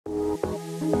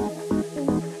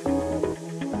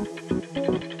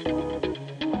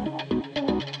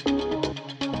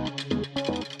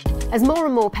As more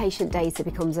and more patient data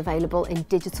becomes available in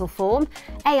digital form,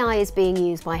 AI is being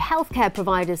used by healthcare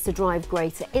providers to drive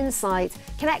greater insight,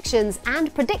 connections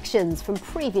and predictions from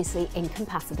previously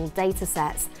incompatible data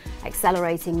sets,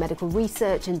 accelerating medical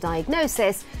research and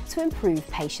diagnosis to improve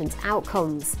patient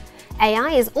outcomes.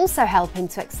 AI is also helping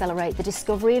to accelerate the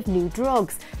discovery of new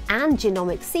drugs and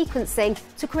genomic sequencing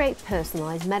to create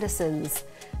personalised medicines.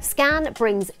 SCAN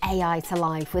brings AI to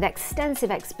life with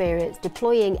extensive experience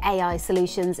deploying AI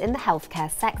solutions in the healthcare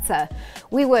sector.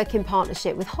 We work in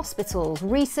partnership with hospitals,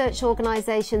 research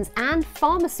organisations and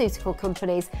pharmaceutical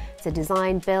companies to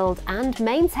design, build and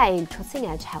maintain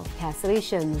cutting-edge healthcare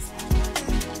solutions.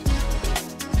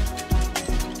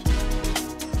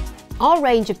 Our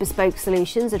range of bespoke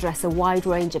solutions address a wide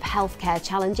range of healthcare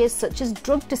challenges such as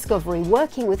drug discovery,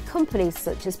 working with companies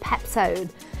such as Peptone.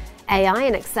 AI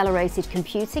and accelerated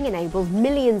computing enables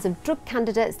millions of drug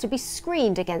candidates to be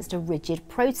screened against a rigid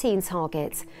protein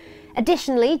target.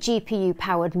 Additionally,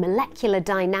 GPU-powered molecular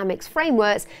dynamics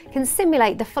frameworks can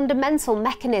simulate the fundamental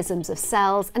mechanisms of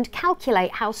cells and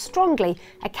calculate how strongly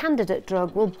a candidate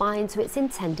drug will bind to its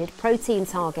intended protein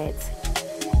target.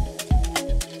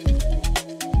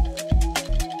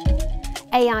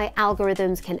 AI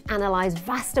algorithms can analyse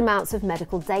vast amounts of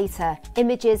medical data,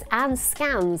 images and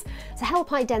scans to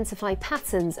help identify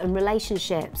patterns and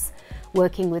relationships.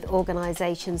 Working with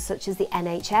organisations such as the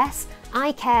NHS,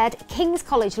 iCared, King's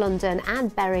College London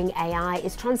and Bering AI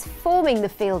is transforming the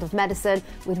field of medicine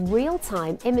with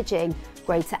real-time imaging,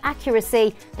 greater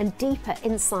accuracy and deeper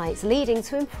insights, leading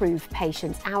to improved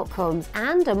patient outcomes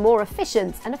and a more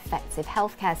efficient and effective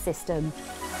healthcare system.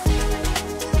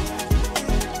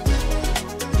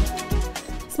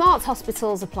 Smart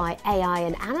hospitals apply AI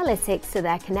and analytics to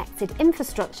their connected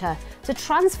infrastructure to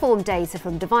transform data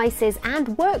from devices and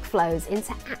workflows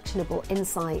into actionable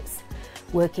insights.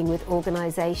 Working with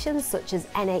organisations such as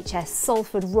NHS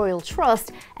Salford Royal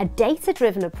Trust, a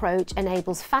data-driven approach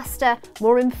enables faster,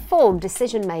 more informed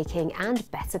decision-making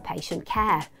and better patient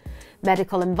care.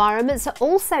 Medical environments are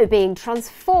also being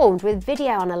transformed with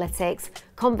video analytics,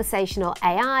 conversational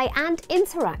AI and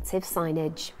interactive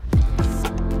signage.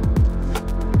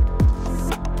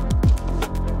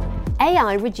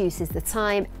 AI reduces the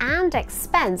time and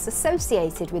expense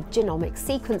associated with genomic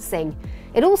sequencing.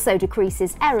 It also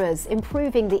decreases errors,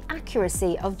 improving the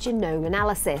accuracy of genome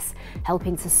analysis,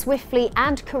 helping to swiftly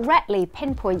and correctly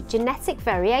pinpoint genetic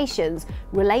variations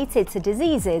related to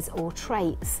diseases or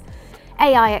traits.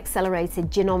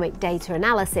 AI-accelerated genomic data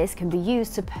analysis can be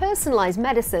used to personalise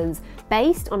medicines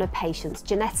based on a patient's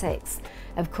genetics.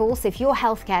 Of course, if your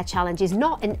healthcare challenge is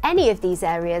not in any of these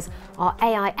areas, our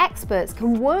AI experts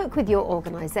can work with your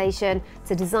organisation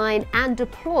to design and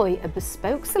deploy a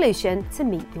bespoke solution to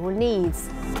meet your needs.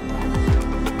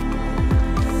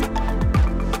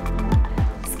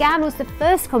 SCAN was the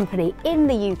first company in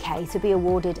the UK to be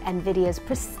awarded NVIDIA's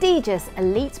prestigious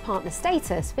Elite Partner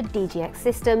status for DGX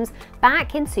systems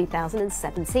back in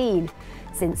 2017.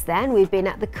 Since then, we've been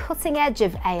at the cutting edge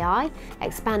of AI,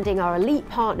 expanding our Elite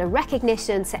Partner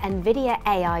recognition to NVIDIA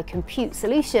AI Compute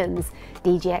Solutions,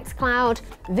 DGX Cloud,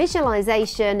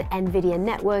 Visualization, NVIDIA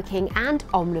Networking and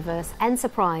Omniverse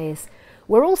Enterprise.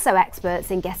 We're also experts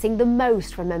in getting the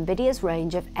most from NVIDIA's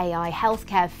range of AI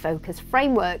healthcare-focused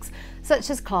frameworks, such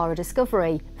as Clara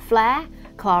Discovery, Flare,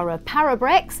 Clara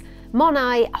Parabricks,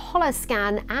 Monai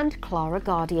Holoscan and Clara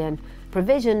Guardian,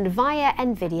 provisioned via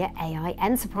NVIDIA AI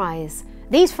Enterprise.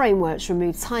 These frameworks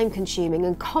remove time-consuming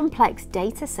and complex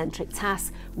data-centric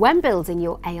tasks when building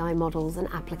your AI models and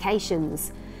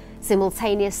applications.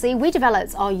 Simultaneously, we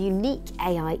developed our unique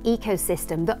AI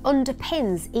ecosystem that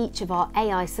underpins each of our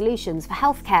AI solutions for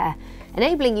healthcare,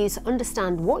 enabling you to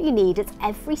understand what you need at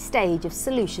every stage of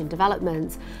solution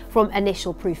development, from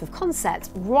initial proof of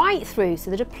concept right through to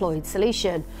the deployed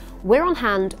solution. We're on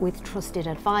hand with trusted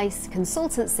advice,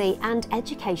 consultancy and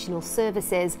educational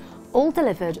services, all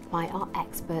delivered by our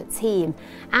expert team.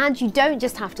 And you don't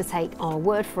just have to take our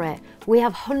word for it. We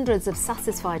have hundreds of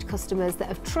satisfied customers that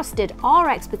have trusted our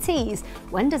expertise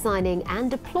when designing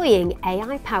and deploying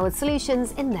AI-powered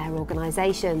solutions in their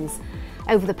organisations.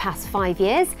 Over the past 5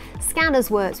 years, SCAN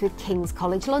has worked with King's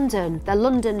College London, the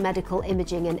London Medical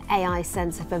Imaging and AI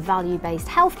Centre for Value-Based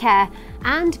Healthcare,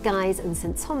 and Guy's and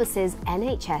St Thomas's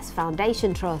NHS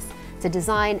Foundation Trust to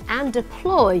design and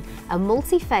deploy a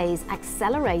multi-phase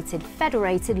accelerated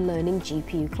federated learning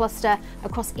GPU cluster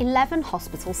across 11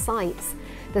 hospital sites.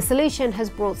 The solution has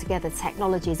brought together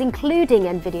technologies including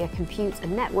NVIDIA Compute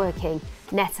and Networking,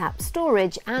 NetApp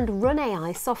storage and Run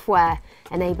AI software,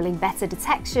 enabling better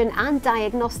detection and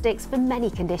diagnostics for many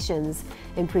conditions,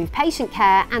 improved patient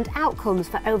care and outcomes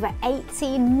for over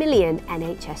 18 million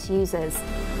NHS users.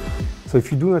 So if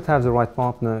you do not have the right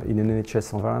partner in an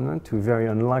NHS environment, you're very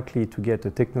unlikely to get a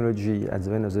technology at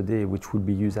the end of the day which will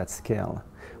be used at scale.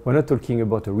 We're not talking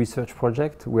about a research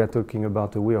project, we are talking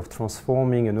about a way of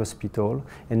transforming an hospital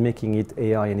and making it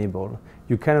AI enabled.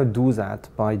 You cannot do that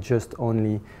by just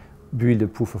only build a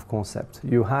proof of concept.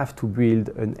 You have to build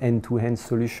an end-to-end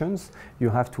solutions. You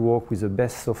have to work with the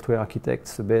best software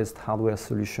architects, the best hardware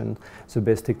solution, the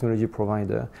best technology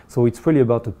provider. So it's really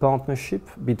about a partnership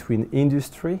between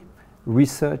industry,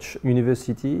 research,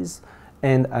 universities,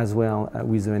 and as well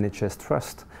with the NHS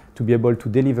Trust to be able to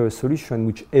deliver a solution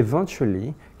which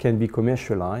eventually can be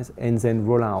commercialized and then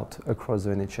roll out across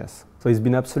the NHS. So it's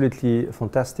been absolutely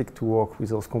fantastic to work with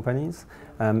those companies,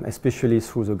 especially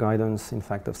through the guidance, in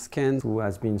fact, of SCAN, who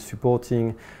has been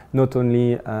supporting not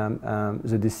only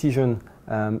the decision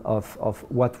of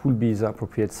what will be the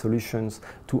appropriate solutions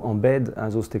to embed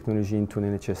those technology into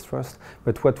an NHS Trust,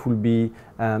 but what will be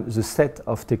the set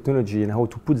of technology and how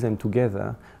to put them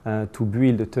together to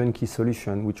build a turnkey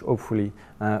solution which hopefully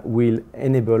will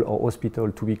enable our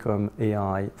hospital to become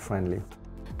AI friendly.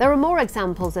 There are more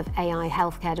examples of AI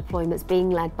healthcare deployments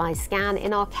being led by SCAN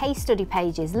in our case study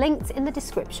pages linked in the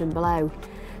description below.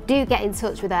 Do get in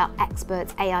touch with our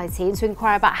expert AI team to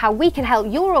inquire about how we can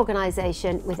help your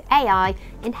organisation with AI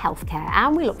in healthcare,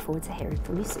 and we look forward to hearing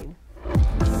from you soon.